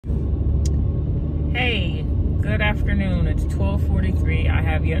Good afternoon. It's 12:43. I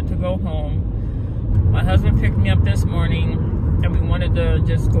have yet to go home. My husband picked me up this morning and we wanted to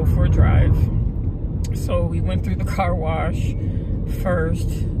just go for a drive. So we went through the car wash first,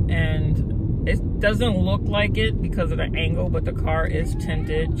 and it doesn't look like it because of the angle, but the car is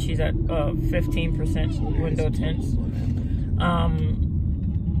tinted. She's at 15% window tints.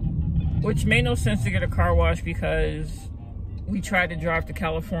 Which made no sense to get a car wash because we tried to drive to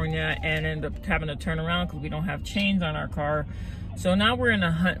California and ended up having to turn around because we don't have chains on our car. So now we're in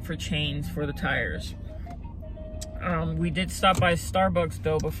a hunt for chains for the tires. We did stop by Starbucks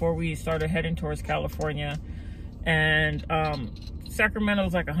though before we started heading towards California. And Sacramento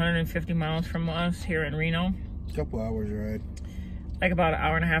is like 150 miles from us here in Reno. Couple hours ride. Like about an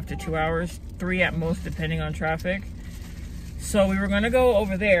hour and a half to 2 hours, 3 at most depending on traffic. So we were gonna go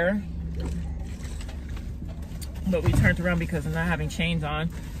over there, but we turned around because of not having chains on.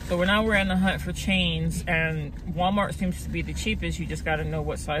 So we're in the hunt for chains, and Walmart seems to be the cheapest. You just got to know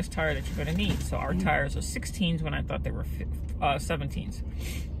what size tire that you're going to need. So our tires are 16s when I thought they were 17s.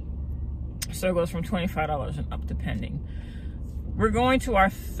 So it goes from $25 and up depending. We're going to our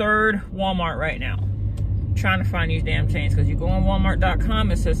third Walmart right now, trying to find these damn chains, because you go on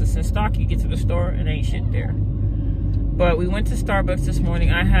Walmart.com, it says it's in stock. You get to the store and ain't shit there. But we went to Starbucks this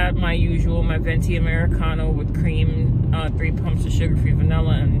morning. I had my usual, my venti Americano with cream, 3 pumps of sugar-free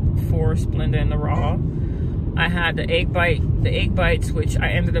vanilla, and 4 Splenda in the raw. I had the egg bites, which I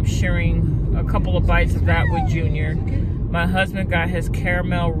ended up sharing a couple of bites of that with Junior. My husband got his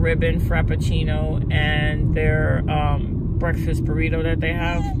caramel ribbon frappuccino and their breakfast burrito that they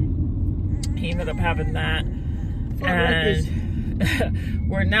have. He ended up having that. And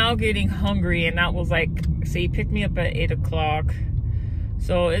we're now getting hungry, and that was like, so he picked me up at 8 o'clock.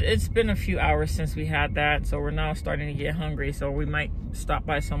 So it's been a few hours since we had that, so we're now starting to get hungry. So we might stop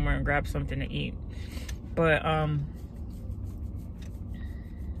by somewhere and grab something to eat. But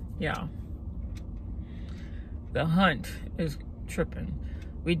yeah, the hunt is tripping.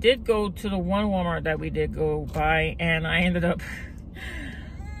 We did go to the one Walmart that we did go by, and I ended up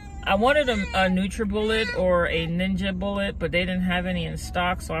I wanted a NutriBullet or a Ninja Bullet, but they didn't have any in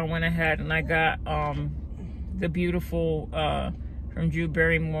stock, so I went ahead and I got the beautiful from Drew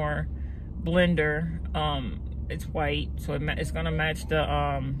Barrymore blender. It's white, so it's gonna match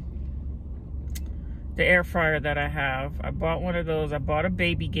the air fryer that I have. I bought one of those. I bought a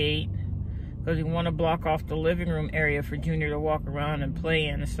baby gate because we want to block off the living room area for Junior to walk around and play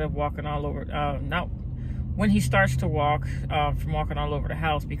in instead of walking all over. Not when he starts to walk, from walking all over the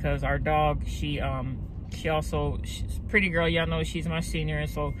house, because our dog, she's pretty girl, y'all know she's my senior, and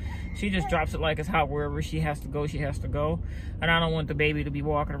so she just drops it like it's hot. Wherever she has to go, and I don't want the baby to be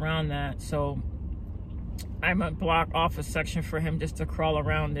walking around that, so I'm gonna block off a section for him just to crawl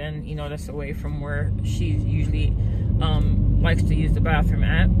around in, you know, that's away from where she usually likes to use the bathroom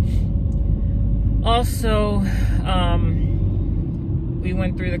at. Also, we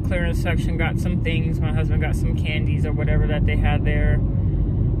went through the clearance section, got some things. My husband got some candies or whatever that they had there.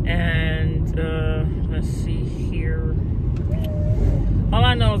 And let's see here. All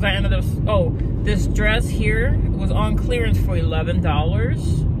I know is I ended up, this dress here was on clearance for $11.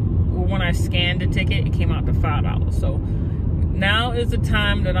 When I scanned the ticket, it came out to $5. So now is the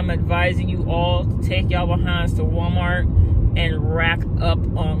time that I'm advising you all to take y'all behinds to Walmart and rack up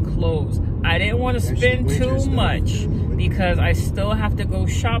on clothes. I didn't want to spend too much because I still have to go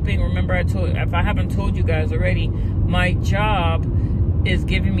shopping. Remember, if I haven't told you guys already, my job is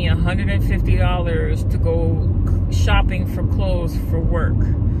giving me $150 to go shopping for clothes for work.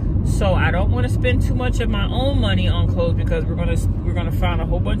 So I don't want to spend too much of my own money on clothes because we're gonna find a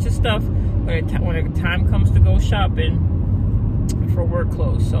whole bunch of stuff when the time comes to go shopping for work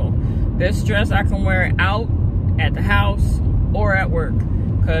clothes. So this dress I can wear out at the house or at work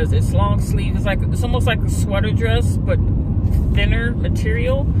because it's long sleeve. It's almost like a sweater dress but thinner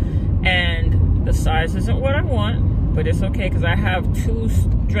material, and the size isn't what I want, but it's okay because I have 2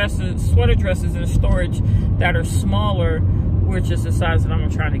 sweater dresses in storage that are smaller, which is the size that I'm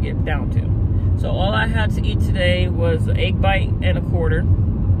trying to get down to. So all I had to eat today was an egg bite and a quarter,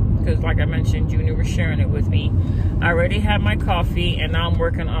 because like I mentioned, Junior was sharing it with me. I already had my coffee, and now I'm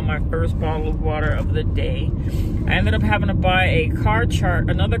working on my first bottle of water of the day. I ended up having to buy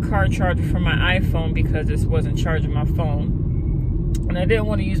another car charger for my iPhone because this wasn't charging my phone. And I didn't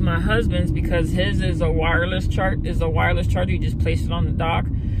want to use my husband's because his is a wireless charger. You just place it on the dock.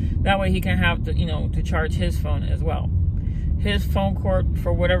 That way he can have to charge his phone as well. His phone cord,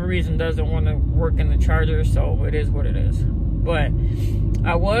 for whatever reason, doesn't want to work in the charger, so it is what it is. But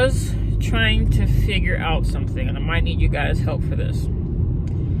I was trying to figure out something, and I might need you guys' help for this.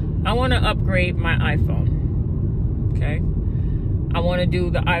 I want to upgrade my iPhone. okay? I want to do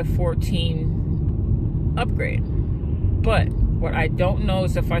the i14 upgrade. But what I don't know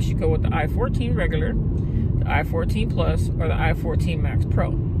is if I should go with the i14 regular, the i14 Plus, or the i14 Max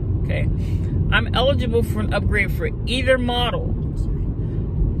Pro, okay? I'm eligible for an upgrade for either model.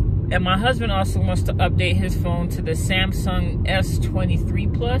 And my husband also wants to update his phone to the Samsung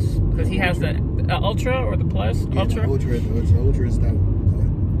S23 Plus, because he has the Ultra or the Plus? Yeah, Ultra? The Ultra is that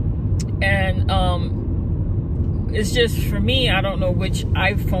one. And it's just, for me, I don't know which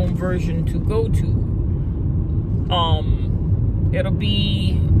iPhone version to go to. It'll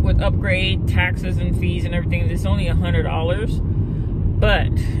be with upgrade, taxes and fees and everything. It's only $100.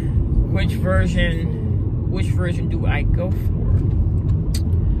 But which version do I go for?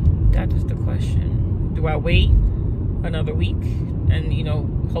 That is the question. Do I wait another week and, you know,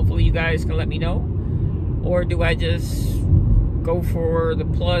 hopefully you guys can let me know? Or do I just go for the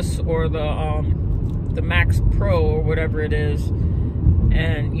Plus or the Max Pro or whatever it is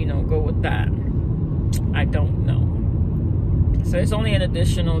and, you know, go with that? I don't know. So it's only an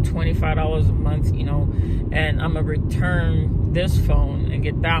additional $25 a month, you know, and I'm gonna return this phone and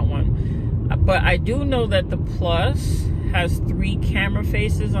get that one. But I do know that the Plus has 3 camera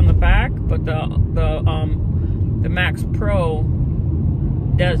faces on the back, but the Max Pro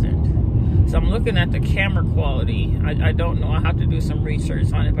doesn't. So I'm looking at the camera quality. I don't know. I have to do some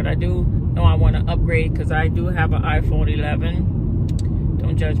research on it, but I do know I want to upgrade because I do have an iPhone 11.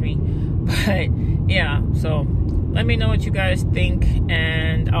 Don't judge me. But yeah, so let me know what you guys think,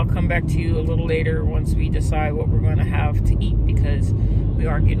 and I'll come back to you a little later once we decide what we're going to have to eat, because we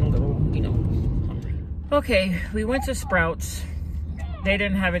are getting a little, you know, hungry. Okay, we went to Sprouts. They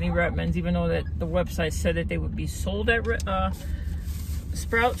didn't have any Redmonds, even though that the website said that they would be sold at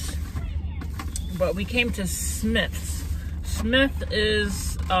Sprouts. But we came to Smith's. Smith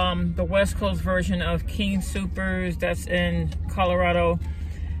is the West Coast version of King Soopers that's in Colorado,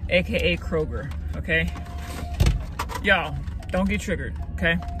 aka Kroger, okay? Y'all, don't get triggered,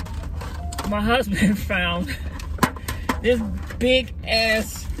 okay? My husband found this big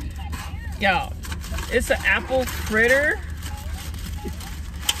ass, y'all, it's an apple fritter.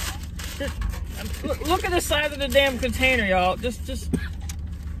 Look at the size of the damn container, y'all. Just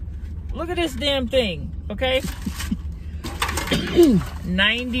look at this damn thing, okay?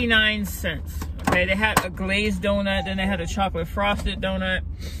 99 cents. Okay, they had a glazed donut, then they had a chocolate frosted donut,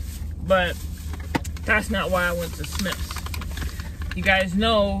 but that's not why I went to Smith's. You guys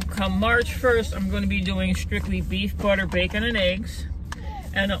know, come March 1st, I'm going to be doing strictly beef, butter, bacon, and eggs.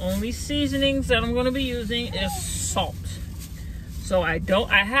 And the only seasonings that I'm going to be using is salt. So I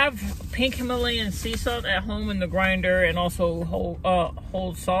have pink Himalayan sea salt at home in the grinder, and also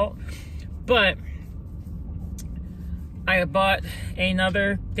whole salt. But I bought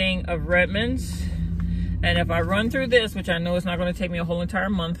another thing of Redmonds. And if I run through this, which I know it's not going to take me a whole entire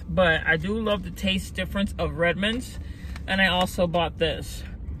month, but I do love the taste difference of Redmonds. And I also bought this.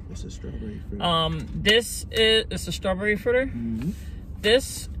 It's a strawberry fritter. It's a strawberry fritter. Mm-hmm.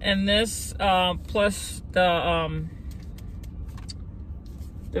 This and this, plus the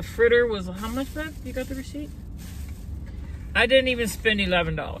fritter was how much, babe? You got the receipt? I didn't even spend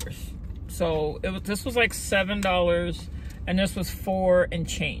 $11. So this was like $7, and this was $4 and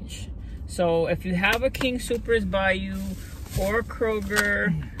change. So if you have a King Soopers by you, or a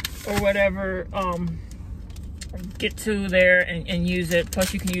Kroger, or whatever, get to there and use it.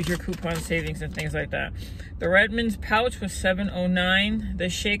 Plus you can use your coupon savings and things like that. The Redmonds pouch was $7.09, the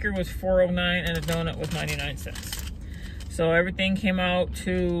shaker was $4.09, and the donut was 99 cents. So everything came out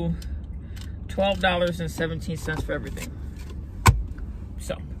to $12.17 for everything.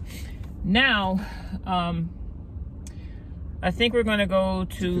 So now, I think we're gonna go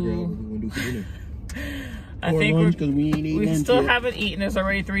to. I think we still haven't eaten. It's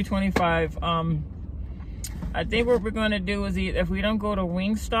already 3:25. I think what we're gonna do is if we don't go to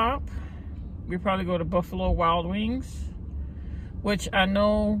Wingstop, we probably go to Buffalo Wild Wings, which I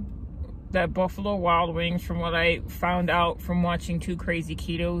know that Buffalo Wild Wings, from what I found out from watching Two Crazy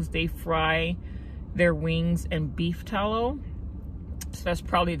Ketos, they fry their wings in beef tallow. So that's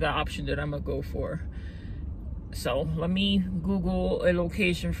probably the option that I'm gonna go for. So let me Google a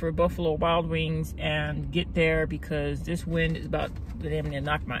location for Buffalo Wild Wings and get there, because this wind is about to damn near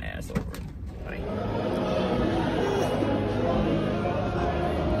knock my ass over. Bye.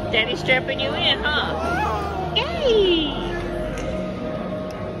 Daddy's strapping you in, huh? Yay!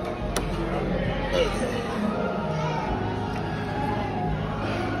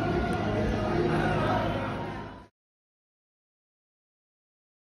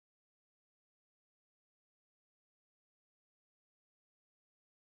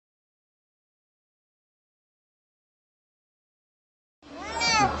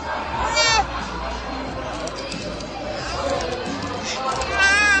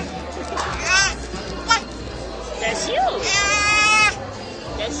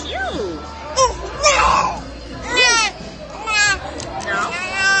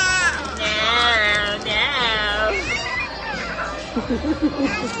 So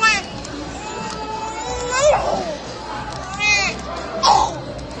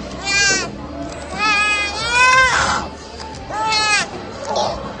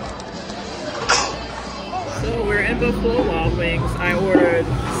we're in Buffalo Wild Wings. I ordered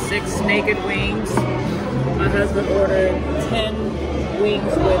 6 naked wings. My husband ordered 10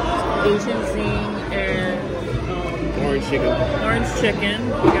 wings with Asian zing and Orange chicken.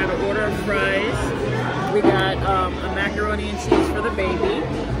 We got an order of fries. We got a macaroni and cheese for the baby.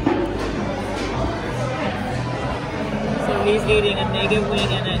 So he's eating a naked wing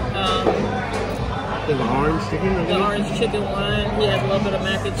and the orange chicken. The orange chicken one. He has a little bit of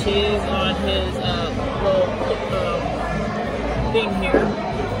mac and cheese on his little thing here.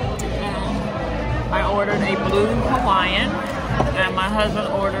 I ordered a blue Hawaiian, and my husband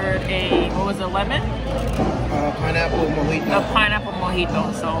ordered a, what was it, lemon? Pineapple mojito. A pineapple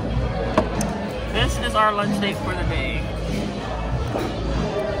mojito. So this is our lunch date for the day.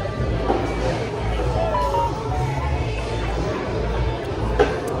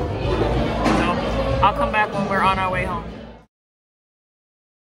 So I'll come back when we're on our way home.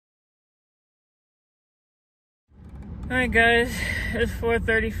 Alright guys, it's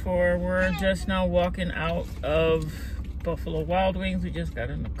 4:34. We're just now walking out of Buffalo Wild Wings. We just got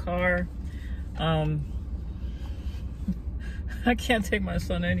in the car. I can't take my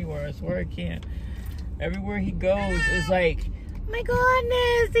son anywhere. I swear I can't. Everywhere he goes is like, oh my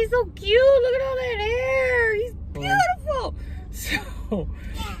goodness, he's so cute. Look at all that hair. He's beautiful. So,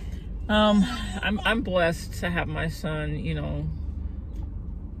 I'm blessed to have my son, you know,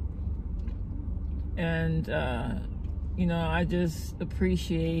 and you know, I just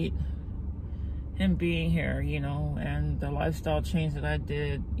appreciate him being here, you know, and the lifestyle change that I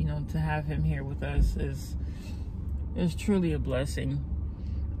did, you know, to have him here with us is truly a blessing,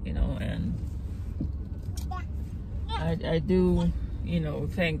 you know, and I do, you know,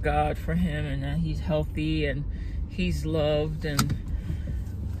 thank God for him and that he's healthy and he's loved, and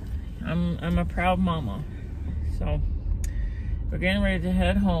I'm a proud mama. So we're getting ready to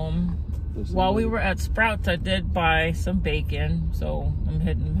head home. While we were at Sprouts, I did buy some bacon, so I'm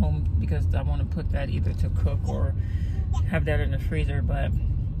heading home because I want to put that either to cook or have that in the freezer. But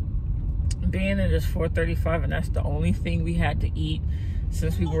being it is 4:35 and that's the only thing we had to eat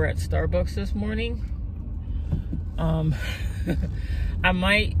since we were at Starbucks this morning, I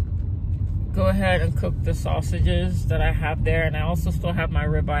might go ahead and cook the sausages that I have there, and I also still have my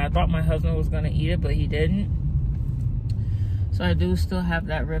ribeye. I thought my husband was going to eat it, but he didn't. So I do still have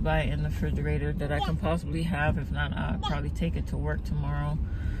that ribeye in the refrigerator that I can possibly have. If not, I'll probably take it to work tomorrow.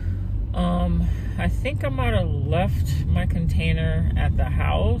 I think I might have left my container at the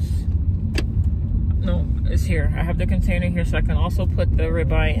house. No, it's here. I have the container here, so I can also put the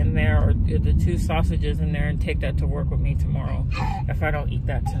ribeye in there or the 2 sausages in there and take that to work with me tomorrow if I don't eat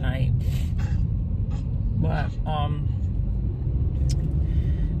that tonight. But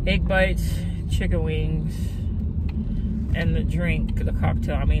egg bites, chicken wings, and the drink, the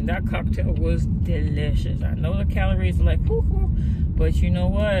cocktail. I mean, that cocktail was delicious. I know the calories are like, whoo-hoo, but you know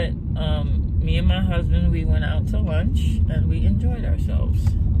what? Me and my husband, we went out to lunch and we enjoyed ourselves.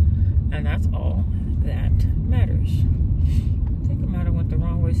 And that's all that matters. I think I might have went the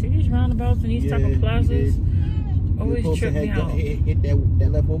wrong way. See these roundabouts and these type of plazas? Always trip me out. Hit that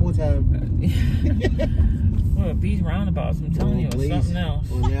left one more time. Well, these roundabouts, I'm telling you, it's something else.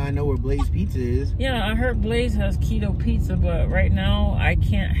 Well, now I know where Blaze Pizza is. Yeah, I heard Blaze has keto pizza, but right now I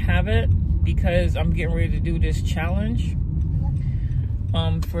can't have it because I'm getting ready to do this challenge.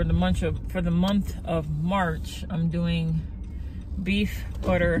 For the month of March, I'm doing beef,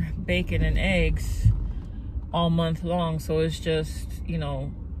 butter, bacon, and eggs all month long. So it's just, you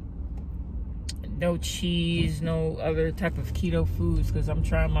know, no cheese, no other type of keto foods, because I'm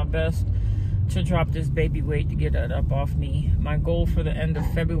trying my best to drop this baby weight to get that up off me. My goal for the end of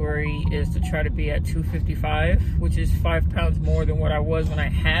February is to try to be at 255, which is 5 pounds more than what I was when I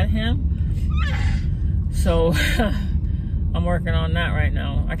had him. So I'm working on that right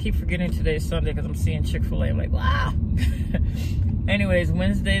now. I keep forgetting today's Sunday because I'm seeing Chick-fil-A. I'm like, wow. Anyways,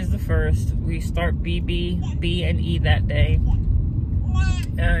 Wednesday is the 1st. We start BB, B and E that day.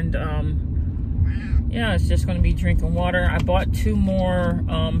 And yeah, it's just going to be drinking water. I bought 2 more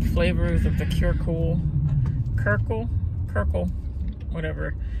flavors of the Kirkle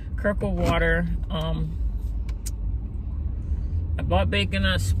water. I bought bacon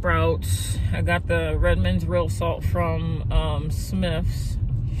at Sprouts. I got the Redmond's real salt from Smith's.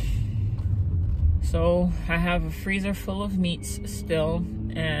 So I have a freezer full of meats still,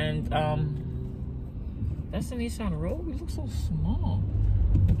 and that's the Nissan Rogue. It looks so small.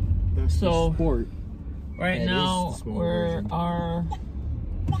 That's so the Sport. Right now,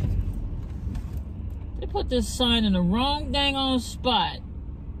 they put this sign in the wrong dang on spot.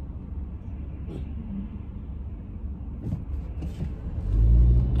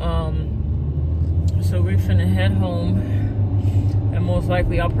 So we're finna head home, and most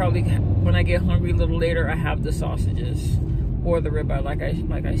likely I'll probably, when I get hungry a little later, I have the sausages or the ribeye, like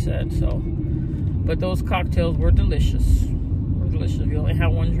I said. So, but those cocktails were delicious. We only had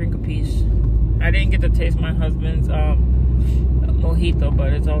one drink apiece. I didn't get to taste my husband's mojito,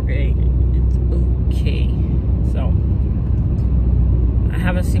 but it's okay. It's okay. So I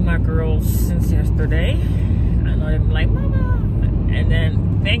haven't seen my girls since yesterday. I know they've been like, Mama. And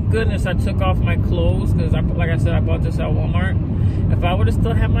then thank goodness I took off my clothes, because like I said, I bought this at Walmart. If I would have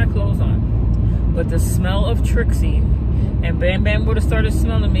still had my clothes on, but the smell of Trixie, and Bam Bam would have started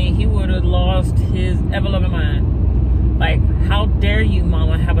smelling me, he would have lost his ever-loving mind. Like, how dare you,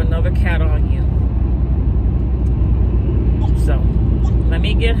 Mama, have another cat on you? So, let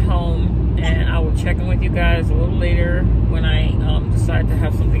me get home, and I will check in with you guys a little later when I decide to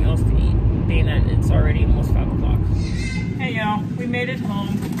have something else to eat, being that it's already almost 5 o'clock. Hey, y'all, we made it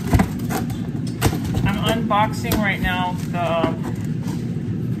home. I'm unboxing right now the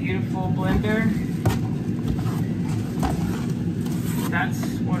beautiful blender. That's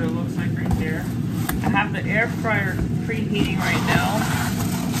what it looks like right there. I have the air fryer preheating right now,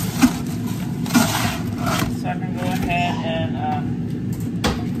 so I can go ahead and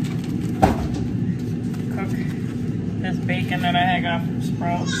cook this bacon that I had got from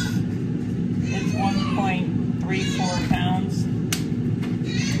Sprouts. It's 1.34 pounds,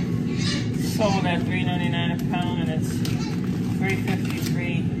 sold at $3.99 a pound, and it's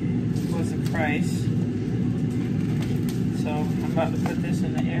 $3.53 was the price. So I'm about to put this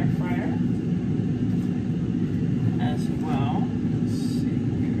in the air fryer as well. Let's see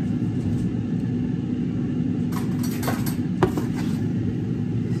here.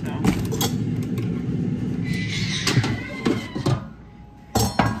 So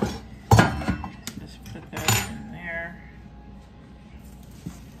just put that in there.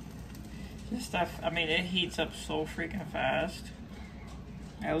 This stuff, I mean, it heats up so freaking fast.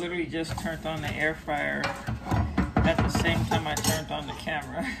 I literally just turned on the air fryer at the same time I turned on the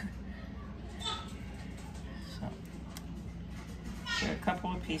camera. So, get a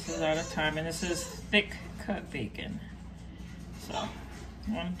couple of pieces at a time, and this is thick cut bacon. So,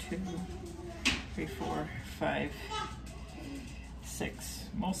 1, 2, 3, 4, 5, 6.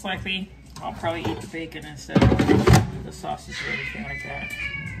 Most likely, I'll probably eat the bacon instead of the sausage or anything like that.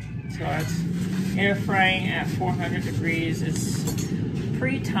 So it's air frying at 400 degrees. It's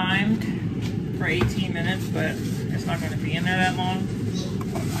pre-timed for 18 minutes, but it's not going to be in there that long.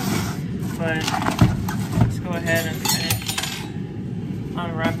 But let's go ahead and finish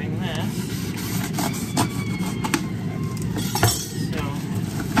unwrapping this. So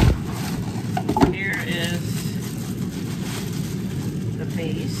here is the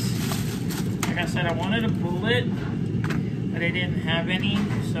base. Like I said, I wanted a bullet, but I didn't have any,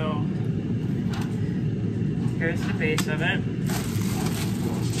 so here's the base of it.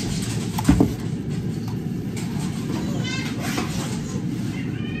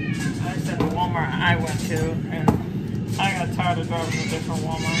 Walmart I went to, and I got tired of driving to different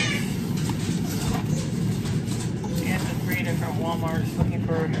Walmarts. We had to 3 different Walmarts looking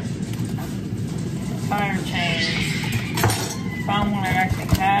for tire chains. Found one that actually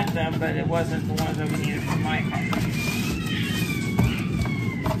had them, but it wasn't the ones that we needed for my car.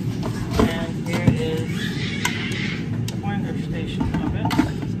 And here is the blender station of it.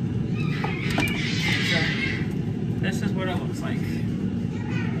 So this is what it looks like.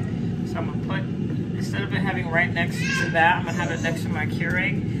 So I'm gonna put, instead of it having right next to that, I'm gonna have it next to my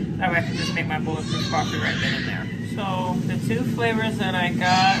Keurig. That way I can just make my bulletproof coffee right then and there. So the 2 flavors that I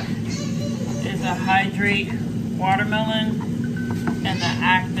got is a Hydrate Watermelon and the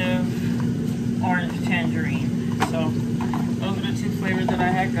Active Orange Tangerine. So those are the 2 flavors that I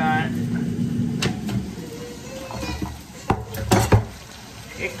had got.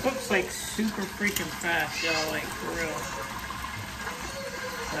 It cooks like super freaking fast, y'all, like for real.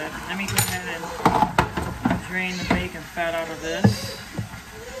 But let me go ahead and drain the bacon fat out of this.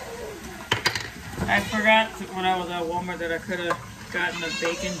 I forgot when I was at Walmart that I could have gotten a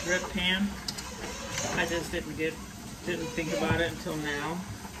bacon drip pan. I just didn't think about it until now.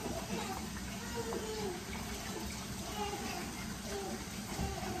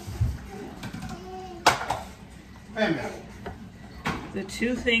 The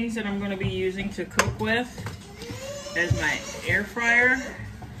 2 things that I'm going to be using to cook with is my air fryer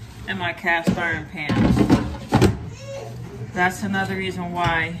and my cast iron pans. That's another reason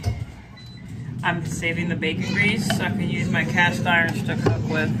why I'm saving the bacon grease so I can use my cast irons to cook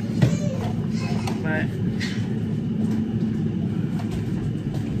with. But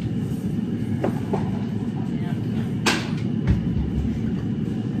yeah.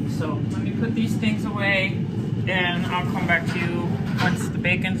 So let me put these things away and I'll come back to you once the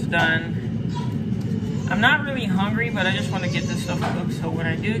bacon's done. I'm not really hungry, but I just want to get this stuff cooked so when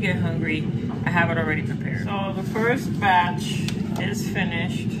I do get hungry, I have it already prepared. So the first batch is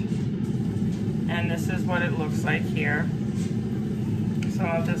finished, and this is what it looks like here. So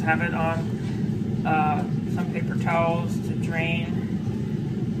I'll just have it on some paper towels to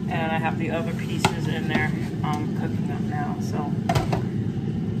drain, and I have the other pieces in there cooking up now. So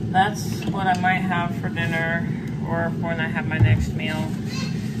that's what I might have for dinner, or when I have my next meal,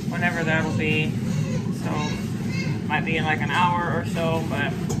 whenever that'll be. So might be in like an hour or so,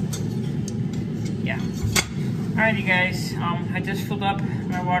 but yeah. Alright, you guys, I just filled up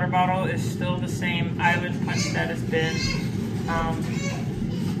my water bottle. It's still the same Island Punch that it's been. I'm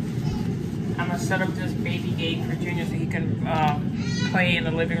gonna set up this baby gate for Junior so he can play in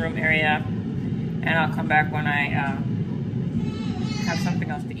the living room area, and I'll come back when I have something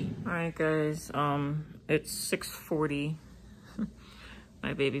else to eat. Alright guys, it's 6:40.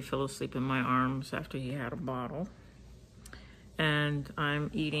 My baby fell asleep in my arms after he had a bottle. And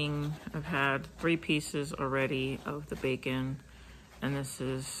I'm eating, I've had 3 pieces already of the bacon. And this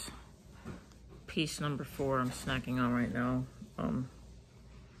is piece number 4 I'm snacking on right now.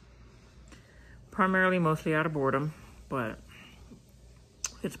 Primarily mostly out of boredom, but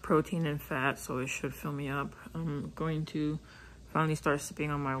it's protein and fat, so it should fill me up. I'm going to finally start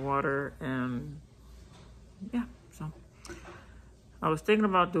sipping on my water, and yeah, so. I was thinking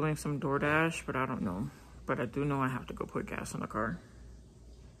about doing some DoorDash, but I don't know. But I do know I have to go put gas in the car.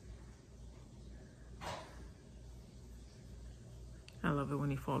 I love it when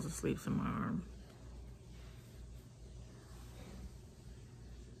he falls asleep in my arm.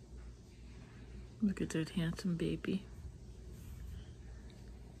 Look at that handsome baby.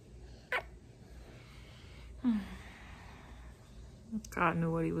 God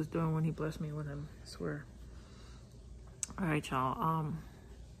knew what he was doing when he blessed me with him, I swear. Alright, y'all. I'll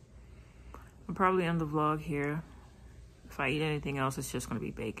probably end the vlog here. If I eat anything else, it's just gonna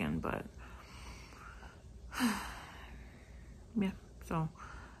be bacon, but yeah, so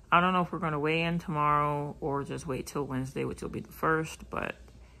I don't know if we're gonna weigh in tomorrow or just wait till Wednesday, which will be the 1st, but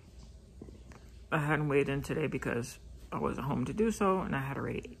I hadn't weighed in today because I wasn't home to do so and I had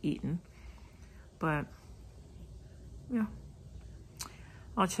already eaten. But yeah,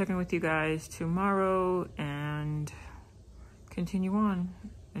 I'll check in with you guys tomorrow and continue on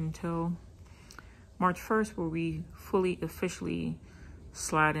until March 1st, where we fully, officially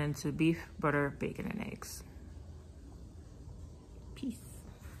slide into beef, butter, bacon, and eggs. Peace.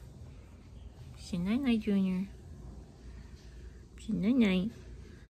 Say night-night, Junior. Say night-night.